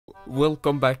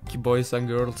Welcome back, boys and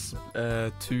girls,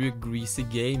 to Greasy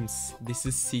Games. This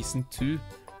is season 2,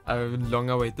 a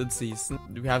long-awaited season.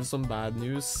 We have some bad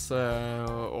news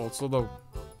also though,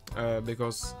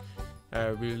 because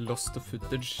we lost the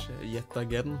footage yet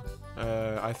again.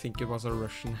 I think it was a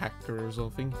Russian hacker or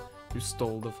something who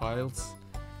stole the files.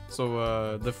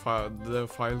 So the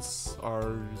files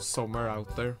are somewhere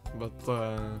out there, but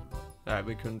yeah,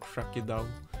 we couldn't track it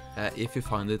down. If you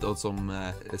find it on some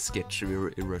sketchy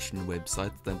Russian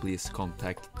website, then please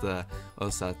contact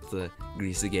us at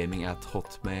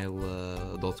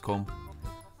greasygaming@hotmail.com.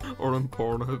 Or on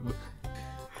Pornhub.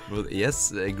 But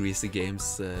yes, Greasy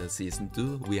Games Season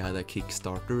 2, we had a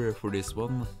Kickstarter for this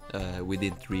one. We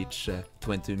didn't reach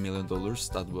 $20 million,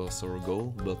 that was our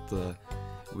goal, but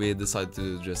we decided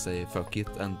to just say fuck it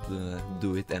and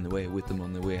do it anyway with the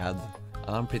money we had.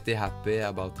 And I'm pretty happy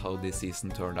about how this season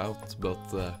turned out, but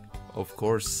of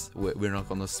course we're not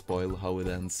gonna spoil how it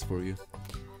ends for you.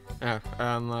 Yeah,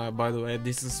 and by the way,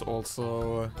 this is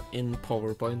also in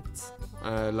PowerPoint,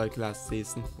 like last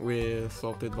season. We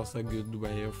thought it was a good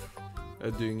way of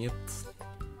doing it.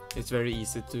 It's very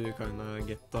easy to kind of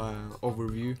get an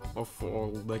overview of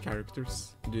all the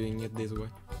characters doing it this way.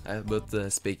 But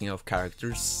speaking of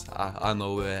characters, I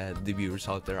know the viewers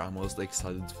out there are most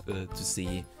excited to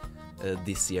see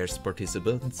this year's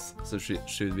participants, so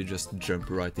should we just jump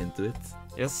right into it?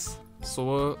 Yes,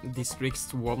 so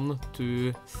districts 1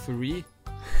 to 3.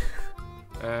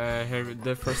 Here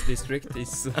the first district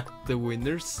is the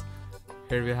winners.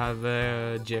 Here we have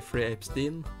Jeffrey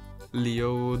Epstein,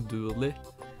 Leo Dooley,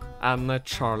 and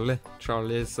Charlie.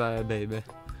 Charlie is a baby.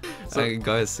 So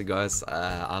guys,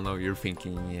 I know you're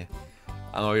thinking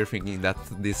that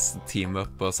this team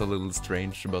up was a little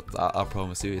strange, but I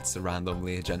promise you it's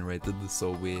randomly generated,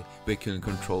 so we can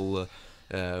control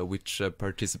which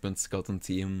participants got on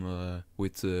team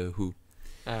with who.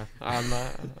 And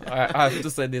I have to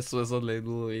say this was a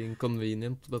little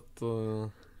inconvenient, but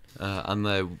and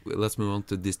let's move on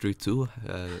to District 2,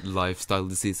 lifestyle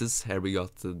diseases. Here we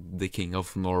got the King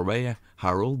of Norway,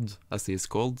 Harold, as he is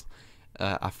called,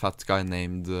 a fat guy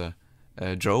named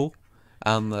Joe,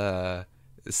 and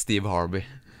Steve Harvey.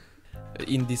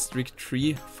 In District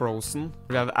 3, Frozen,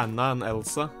 we have Anna and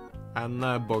Elsa, and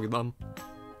Bogdan.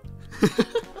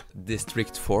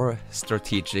 District 4,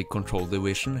 Strategic Control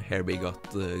Division. Here we got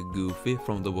Goofy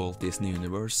from the Walt Disney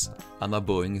Universe, and a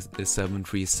Boeing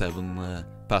 737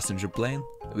 passenger plane.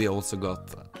 We also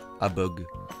got a bug.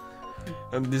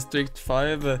 In District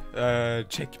 5,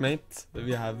 Checkmate,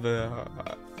 we have a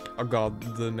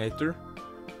Godmater.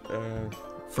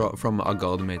 From a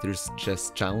Godmater's chess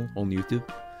channel on YouTube.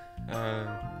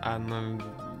 And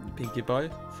Pinkie Pie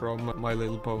from My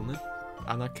Little Pony.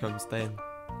 And a Kumstein.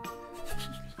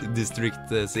 District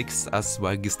 6, a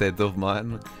Swag State of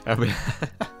Mind. And we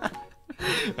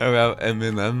have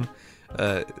Eminem,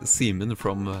 Simen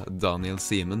from Daniel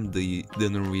Simen, the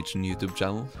Norwegian YouTube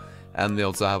channel. And we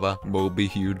also have a Moby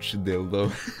Huge Dildo.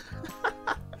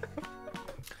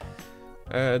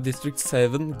 District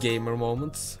 7, Gamer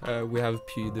Moments, we have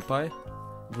PewDiePie,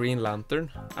 Green Lantern,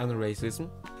 and Racism.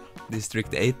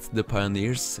 District 8, The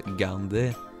Pioneers,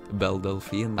 Gandhi, Belle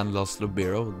Delphine, and Laszlo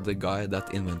Biro, the guy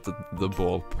that invented the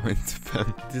ballpoint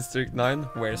pen. District 9,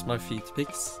 Where's My Feet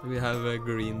Pics, we have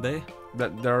Green Day.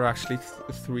 There are actually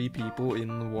 3 people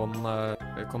in one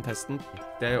contestant.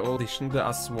 They auditioned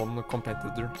as one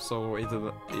competitor, so it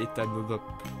ended up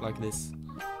like this.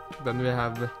 Then we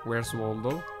have Where's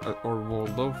Waldo, or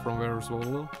Waldo from Where's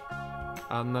Waldo,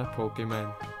 and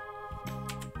Pokemon.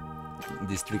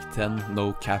 District 10,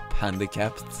 No Cap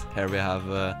Handicapped. Here we have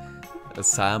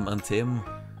Sam and Tim,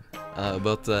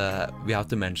 but we have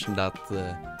to mention that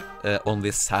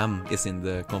only Sam is in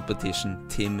the competition.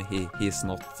 Tim, he is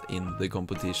not in the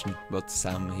competition, but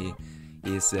Sam, he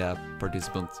is a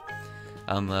participant.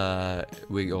 And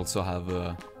we also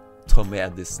have Tommy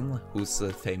Edison, who's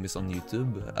famous on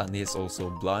YouTube, and he's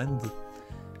also blind.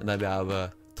 And then we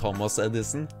have Thomas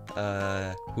Edison,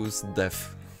 who's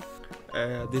deaf.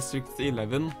 District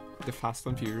 11, The Fast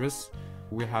and Furious,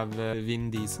 we have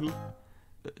Vin Diesel,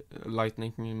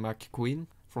 Lightning McQueen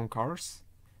from Cars,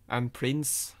 and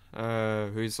Prince,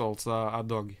 who is also a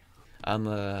dog. And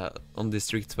on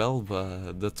District 12,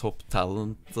 the top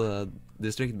talent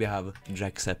district, we have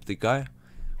Jacksepticeye.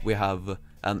 We have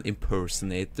an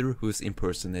impersonator who's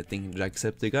impersonating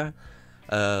Jacksepticeye.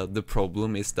 The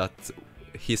problem is that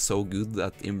he's so good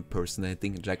at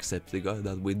impersonating Jacksepticeye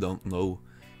that we don't know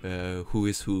who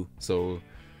is who. So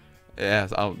yeah,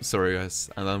 I'm sorry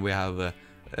guys. And then we have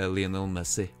Lionel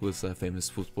Messi, who's a famous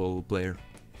football player.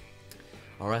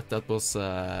 Alright, that was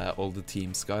all the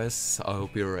teams, guys. I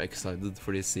hope you're excited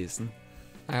for this season.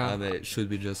 And should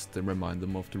we just remind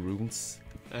them of the rules?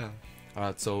 Yeah.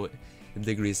 Alright, so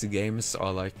the Greasy games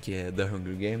are like the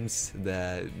Hunger Games.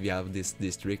 We have these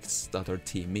districts that are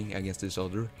teaming against each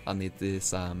other, and it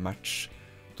is a match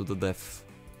to the death.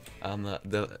 And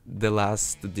the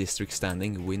last district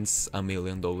standing wins $1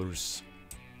 million.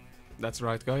 That's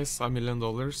right, guys, $1 million.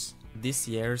 This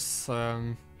year's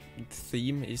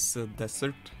theme is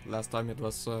desert. Last time it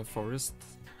was forest.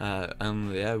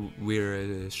 And yeah,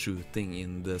 we're shooting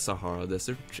in the Sahara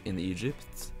Desert in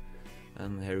Egypt.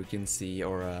 And here you can see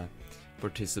our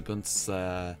participants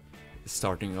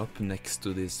starting up next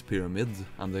to this pyramid,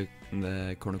 and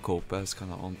the cornucopia is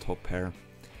kind of on top here.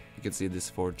 You can see these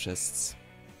 4 chests.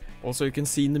 Also, you can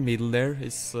see in the middle there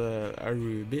is a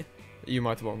ruby. You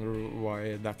might wonder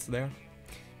why that's there.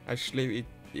 Actually,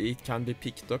 it can be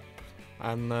picked up,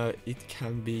 and it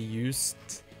can be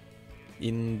used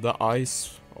in the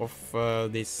eyes of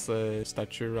this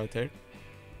statue right here.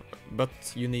 But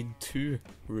you need 2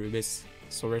 rubies.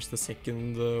 So where's the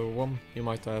second one, you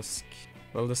might ask?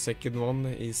 Well, the second one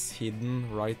is hidden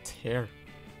right here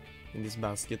in this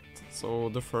basket. So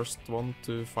the first one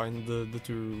to find the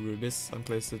 2 rubies and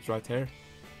place it right here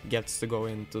gets to go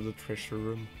into the treasure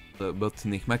room. But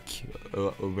Nick Mac,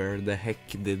 where the heck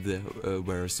did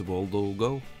Where's Waldo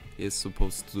go? He's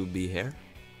supposed to be here.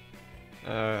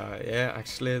 Yeah,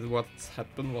 actually what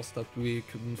happened was that we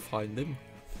couldn't find him.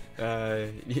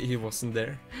 He wasn't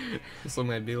there. So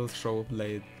maybe he'll show up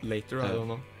later, I don't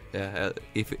know. Yeah,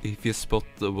 if you spot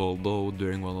the Waldo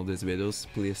during one of these videos,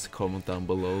 please comment down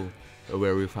below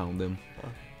where we found him.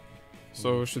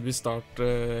 So should we start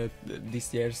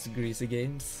this year's Greasy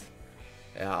Games?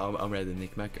 Yeah, I'm ready,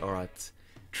 Nick Mac. Alright.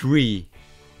 3,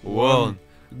 1,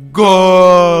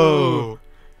 go!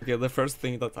 Okay, the first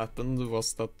thing that happened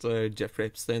was that Jeffrey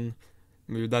Epstein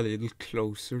moved a little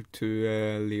closer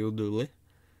to Leo Dooley.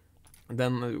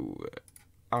 Then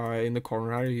in the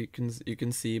corner here you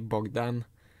can see Bogdan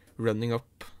running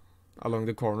up along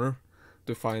the corner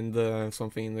to find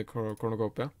something in the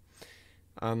cornucopia.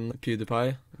 And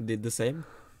PewDiePie did the same.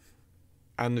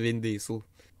 And Vin Diesel.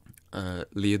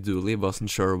 Leo Dooley wasn't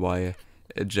sure why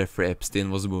Jeffrey Epstein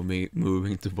was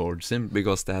moving towards him,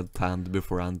 because they had planned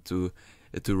beforehand to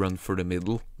run for the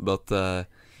middle, but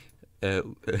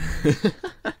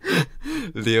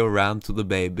Leo ran to the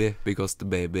baby because the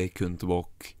baby couldn't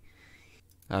walk,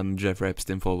 and Jeffrey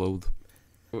Epstein followed.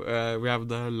 We have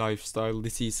the Lifestyle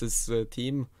Diseases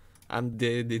team, and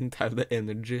they didn't have the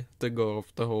energy to go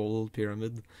off the whole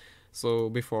pyramid. So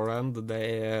beforehand,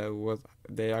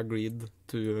 they agreed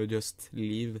to just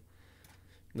leave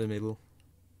the middle.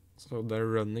 So they're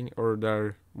running, or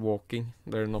they're walking.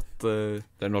 They're not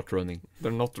running.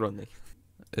 They're not running.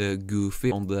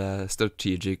 Goofy on the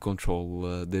Strategic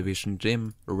Control Division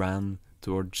team ran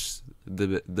towards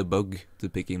the bug to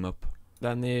pick him up.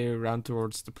 Then he ran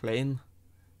towards the plane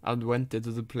and went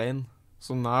into the plane.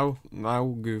 So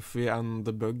now Goofy and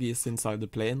the bug is inside the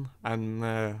plane, and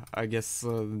I guess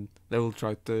they will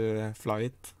try to fly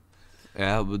it.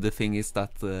 Yeah, but the thing is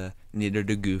that neither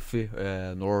the Goofy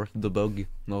nor the bug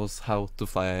knows how to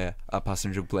fly a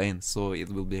passenger plane, so it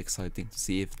will be exciting to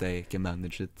see if they can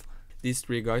manage it. These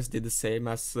 3 guys did the same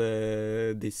as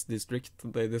this district.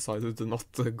 They decided to not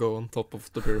go on top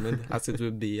of the pyramid, as it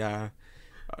would be a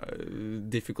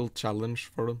difficult challenge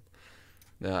for them.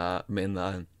 Yeah, I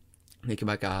mean, looking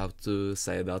back, I have to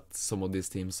say that some of these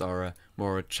teams are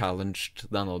more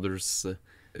challenged than others,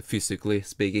 physically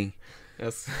speaking.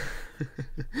 Yes.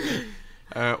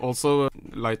 Also,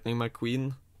 Lightning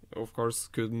McQueen, of course,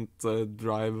 couldn't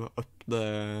drive up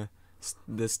the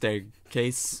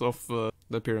staircase of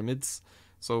the pyramids,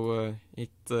 so it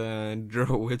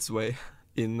drove its way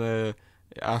in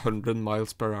 100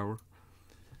 miles per hour.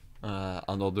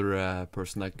 Another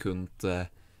person that couldn't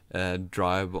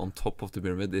drive on top of the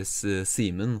pyramid is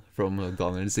Simen from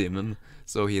Daniel Simen,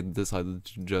 so he decided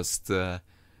to just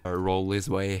roll his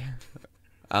way.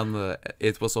 And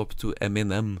it was up to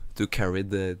Eminem to carry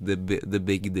the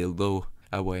big dildo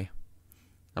away.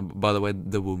 And by the way,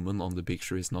 the woman on the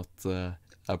picture is not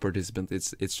a participant,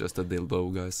 it's just a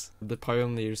dildo, guys. The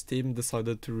Pioneers team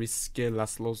decided to risk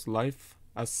Laszlo's life,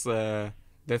 as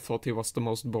they thought he was the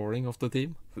most boring of the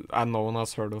team, and no one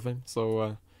has heard of him,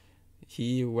 so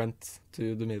he went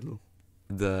to the middle.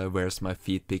 The Where's My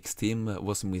Feet Pics team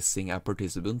was missing a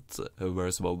participant,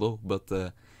 Where's Waldo, but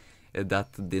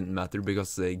that didn't matter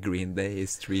because Green Day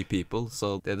is 3 people,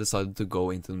 so they decided to go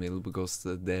into the middle because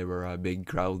they were a big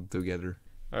crowd together.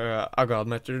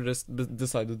 Agadmeter just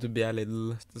decided to be a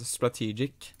little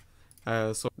strategic,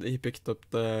 so he picked up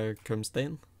the cum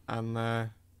stain and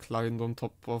climbed on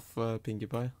top of Pinkie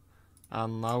Pie,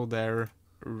 and now they're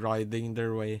riding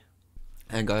their way.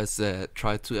 And guys,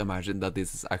 try to imagine that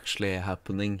this is actually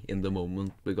happening in the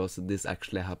moment, because this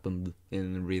actually happened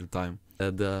in real time.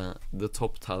 The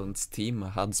top talents team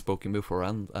had spoken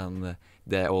beforehand, and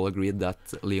they all agreed that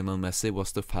Lionel Messi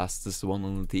was the fastest one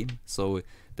on the team. So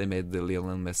they made the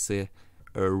Lionel Messi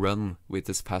run with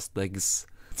his fast legs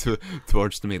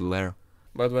towards the middle there.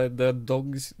 By the way, the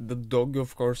dog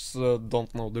of course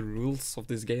don't know the rules of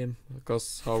this game,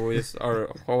 because how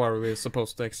are we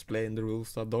supposed to explain the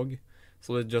rules to a dog?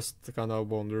 So they just kind of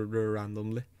wandered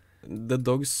randomly. The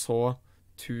dog saw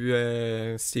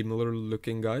two similar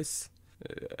looking guys.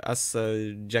 As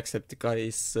Jacksepticeye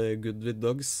is good with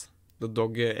dogs, the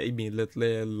dog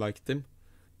immediately liked him.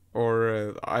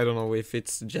 Or I don't know if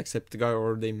it's Jacksepticeye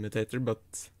or the imitator,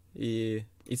 but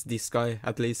it's this guy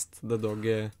at least the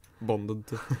dog bonded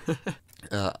to.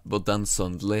 But then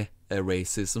suddenly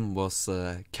racism was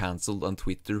cancelled on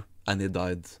Twitter, and he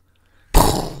died.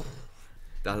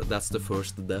 That's the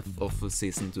first death of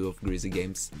season 2 of Greasy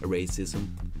Games. Racism.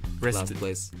 Last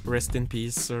place. Rest in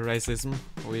peace, racism.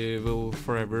 We will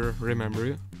forever remember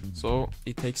you. So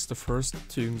it takes the first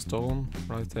tombstone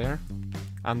right there,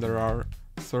 and there are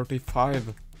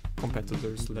 35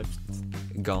 competitors left.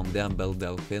 Gandhi and Belle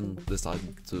Delphine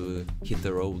decided to hit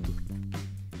the road.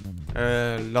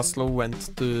 Laszlo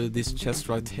went to this chest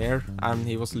right here, and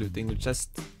he was looting the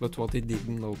chest, but what he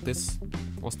didn't notice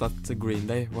was that Green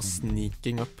Day was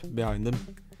sneaking up behind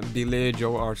him. Billy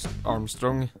Joe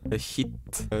Armstrong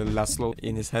hit Laszlo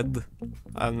in his head,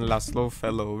 and Laszlo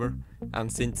fell over,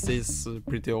 and since he's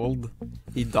pretty old,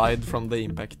 he died from the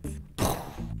impact.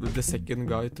 The second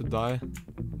guy to die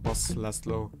was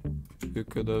Laszlo. Who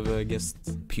could have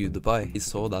guessed? PewDiePie. He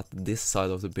saw that this side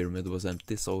of the pyramid was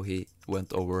empty, so he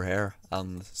went over here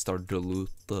and started to loot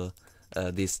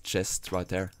this chest right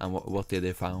there. And what did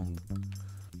he found?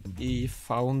 He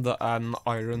found an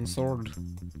iron sword.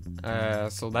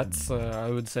 So that's, I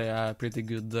would say, a pretty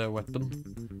good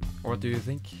weapon. What do you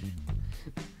think?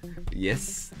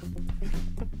 Yes.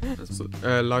 So,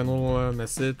 Lionel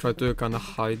Messi tried to kind of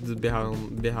hide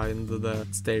behind the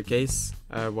staircase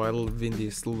while Vin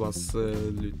Diesel was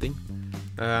looting.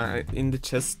 In the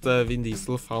chest, Vin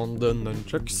Diesel found the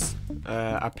nunchucks,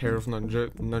 a pair of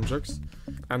nunchucks,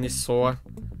 and he saw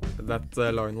that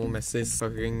Lionel Messi's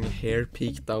fucking hair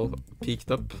peeked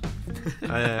up,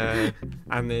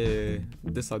 and he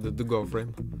decided to go for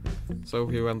him. So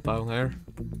he went down here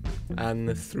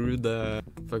and threw the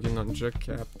fucking nunchuck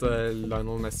at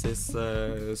Lionel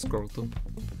Messi's scrotum.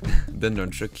 The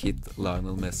nunchuck hit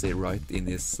Lionel Messi right in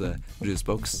his juice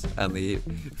box, and he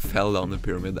fell down the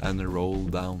pyramid and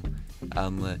rolled down.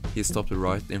 And he stopped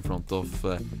right in front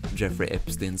of Jeffrey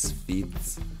Epstein's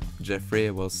feet.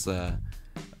 Jeffrey was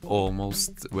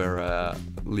almost where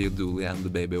Leo Dooley and the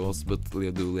baby was, but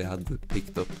Leo Dooley had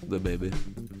picked up the baby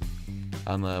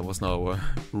and was now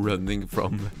running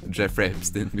from Jeffrey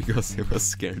Epstein because he was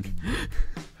scared.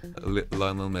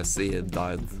 Lionel Messi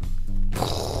died.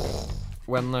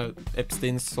 When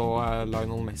Epstein saw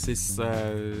Lionel Messi's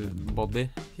body,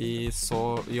 he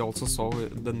also saw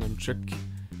the nunchuck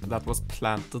that was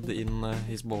planted in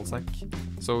his ballsack.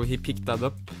 So he picked that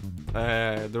up.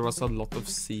 There was a lot of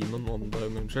semen on the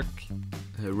nunchuck.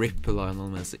 Rip Lionel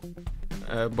Messi.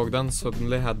 Bogdan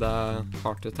suddenly had a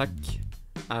heart attack,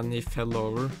 and he fell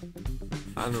over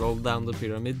and rolled down the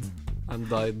pyramid and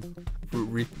died.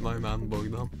 Rip my man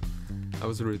Bogdan. I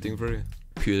was rooting for you.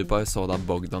 PewDiePie saw that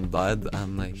Bogdan died,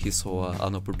 and he saw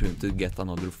an opportunity to get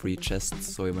another free chest,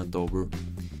 so he went over.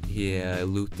 He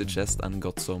looted the chest and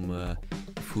got some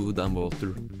food and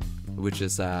water, which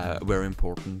is very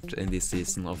important in this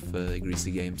season of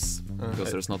Greasy Games,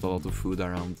 because there's not a lot of food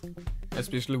around.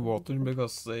 Especially water,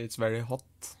 because it's very hot,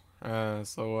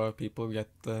 so people get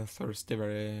thirsty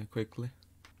very quickly.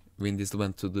 Vin Diesel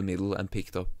went to the middle and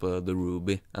picked up the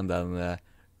ruby, and then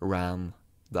ran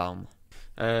down.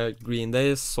 Green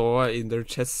Day saw in their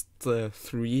chest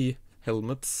 3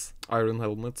 helmets, iron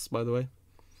helmets by the way,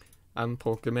 and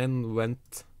Pokemon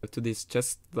went to this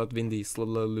chest that Vin Diesel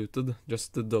looted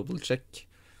just to double check,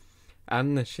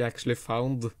 and she actually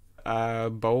found a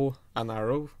bow, an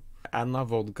arrow, and a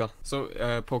vodka. So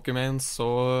Pokemon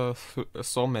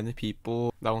saw many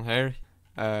people down here.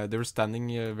 They were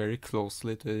standing very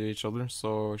closely to each other,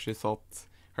 so she thought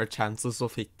her chances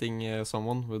of hitting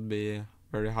someone would be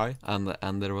very high.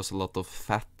 And there was a lot of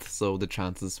fat, so the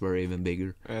chances were even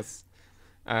bigger. Yes.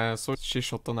 So she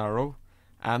shot an arrow,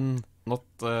 and not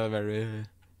very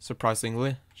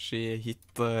surprisingly, she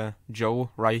hit Joe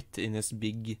right in his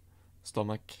big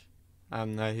stomach,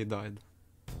 and he died.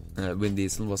 Vin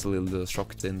Diesel was a little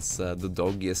shocked since the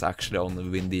dog is actually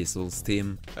on Vin Diesel's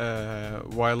team.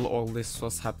 While all this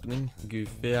was happening,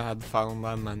 Goofy had found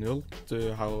a manual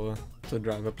to how to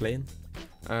drive a plane.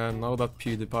 Now that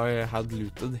PewDiePie had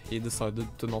looted, he decided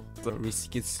to not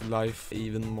risk his life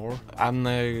even more.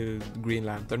 And Green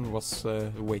Lantern was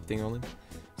waiting on him,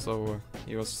 so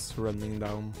he was running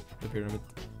down the pyramid.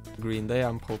 Green Day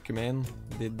and Pokemon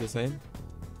did the same.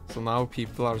 So now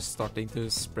people are starting to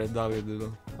spread a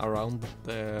little around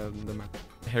the map.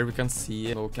 Here we can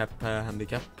see No Cap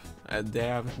Handicap. They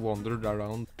have wandered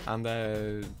around and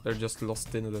they're just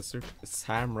lost in the desert.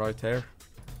 Sam right here,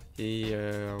 he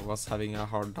was having a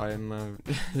hard time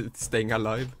staying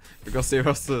alive because he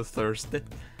was thirsty.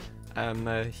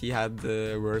 And he had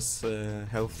worse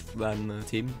health than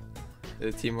Tim.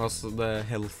 Tim was the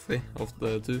healthy of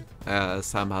the two.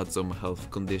 Sam had some health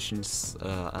conditions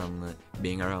and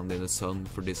being around in the sun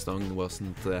for this long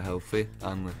wasn't healthy,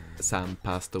 and Sam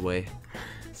passed away.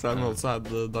 Sam also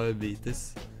had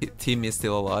diabetes. Tim is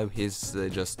still alive, he's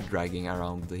just dragging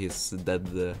around his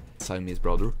dead Siamese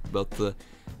brother, but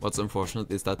what's unfortunate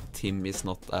is that Tim is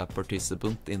not a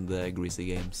participant in the Greasy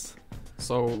games.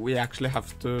 So we actually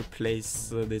have to place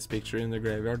this picture in the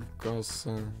graveyard because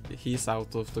he's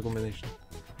out of the combination.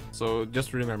 So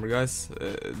just remember guys,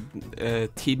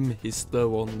 Tim is the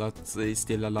one that is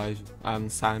still alive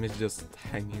and Sam is just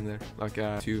hanging there like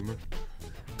a tumor.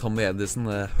 Tommy Edison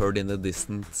heard in the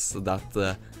distance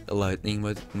that Lightning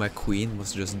McQueen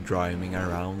was just driving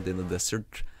around in the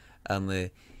desert,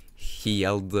 and he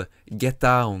yelled, "Get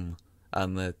down!"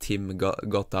 And Tim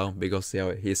got down because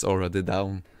he's already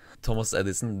down. Thomas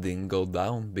Edison didn't go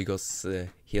down because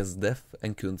he is deaf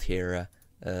and couldn't hear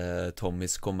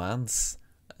Tommy's commands.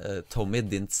 Tommy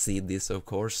didn't see this, of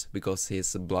course, because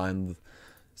he's blind.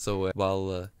 So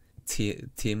while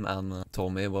Tim and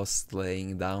Tommy was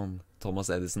laying down,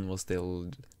 Thomas Edison was still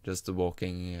just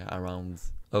walking around.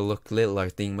 Luckily,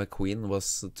 Lightning McQueen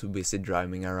was too busy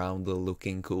driving around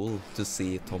looking cool to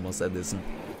see Thomas Edison.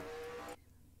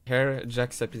 Here,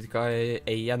 Jacksepticeye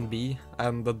A and B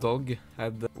and the dog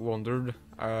had wandered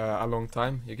a long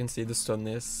time. You can see the sun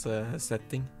is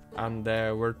setting and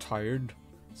they were tired.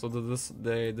 So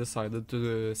they decided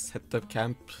to set up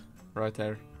camp right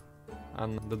here.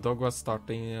 And the dog was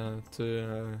starting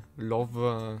to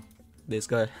love this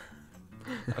guy.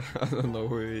 I don't know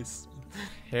who he is.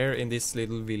 Here in this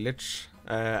little village,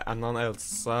 Anna and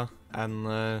Elsa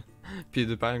and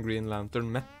PewDiePie and Green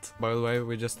Lantern met. By the way,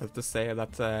 we just have to say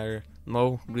that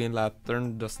no, Green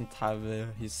Lantern doesn't have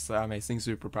his amazing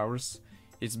superpowers.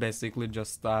 It's basically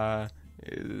just a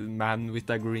man with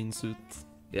a green suit.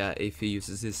 Yeah, if he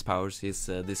uses his powers, he's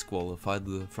disqualified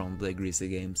from the Greasy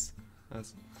games.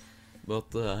 Yes.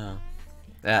 But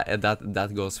yeah,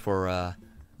 that goes for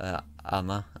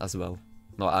Anna as well.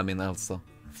 No, I mean Elsa.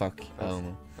 Fuck, I don't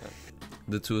know. Yeah.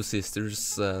 The two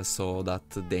sisters saw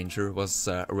that danger was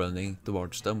running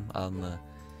towards them, and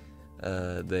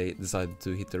they decided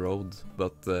to hit the road.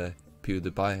 But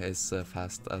PewDiePie is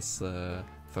fast as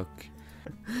fuck.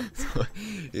 So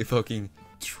he fucking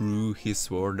threw his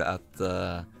sword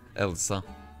at Elsa.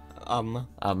 Anna.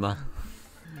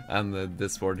 And the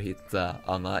sword hit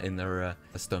Anna in her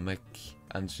stomach,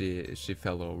 and she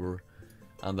fell over.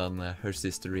 And then her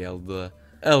sister yelled,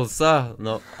 "Elsa,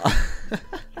 no!"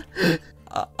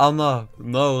 "Anna,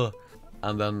 no!"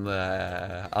 And then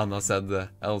Anna said,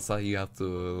 "Elsa, you have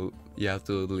to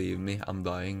leave me. I'm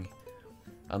dying."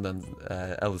 And then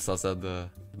Elsa said,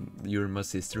 "You're my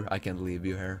sister. I can't leave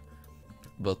you here."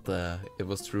 But it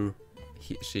was true.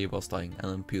 She was dying,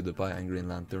 and then PewDiePie and Green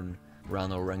Lantern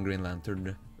ran over, and Green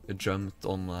Lantern jumped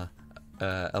on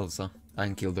Elsa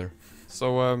and killed her.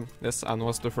 So yes, Anna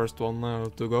was the first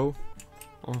one to go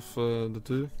of the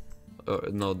two.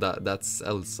 No, that's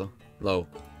Elsa. No,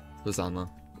 who's Anna?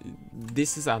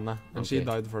 This is Anna, and she Okay.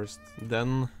 died first.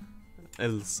 Then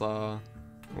Elsa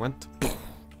went.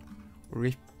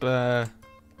 Rip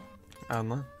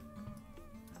Anna.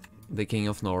 The King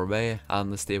of Norway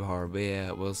and Steve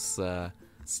Harvey was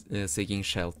seeking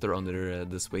shelter under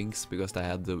the swings because they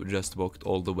had just walked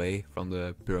all the way from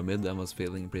the pyramid and was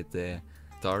feeling pretty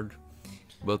tired.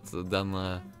 But then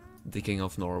the King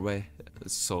of Norway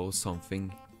saw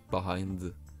something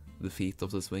behind the feet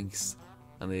of the swings,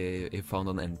 and he found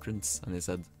an entrance, and he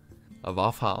said,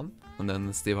 "Hva faen?" And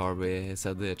then Steve Harvey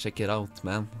said, "Check it out,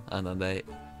 man." And then they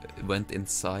went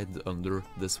inside under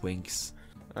the swings.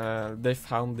 They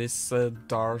found this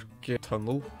dark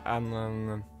tunnel,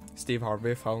 and Steve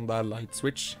Harvey found a light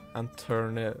switch and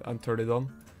turned it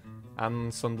on,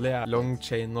 and suddenly a long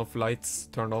chain of lights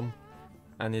turned on,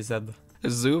 and he said,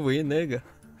 "Zoo we nigga."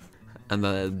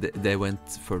 And they went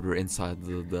further inside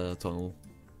the tunnel.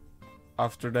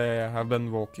 After they have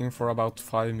been walking for about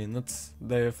 5 minutes,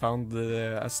 they found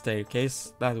a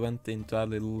staircase that went into a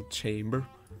little chamber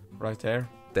right there.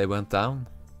 They went down,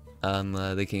 and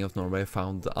the King of Norway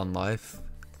found a knife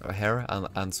here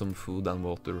and some food and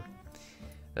water.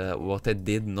 What they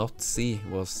did not see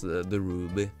was the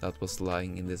ruby that was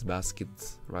lying in this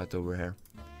basket right over here.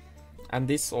 And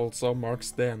this also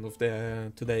marks the end of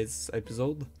today's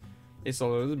episode. It's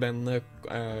already been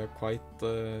quite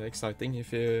exciting,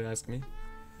 if you ask me.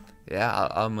 Yeah,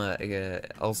 I'm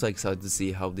also excited to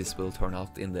see how this will turn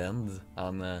out in the end.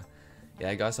 And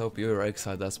yeah, guys, I hope you're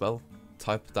excited as well.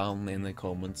 Type down in the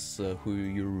comments who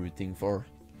you're rooting for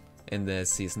in the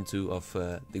season 2 of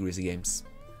the Greasy Games.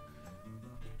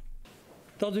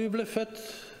 Da du ble født,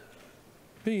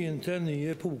 begynte en ny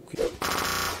epoke.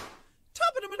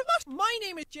 My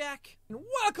name is Jack, and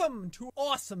welcome to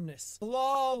awesomeness.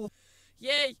 LOL.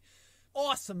 Yay.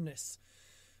 Awesomeness.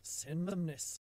 Cinemaness.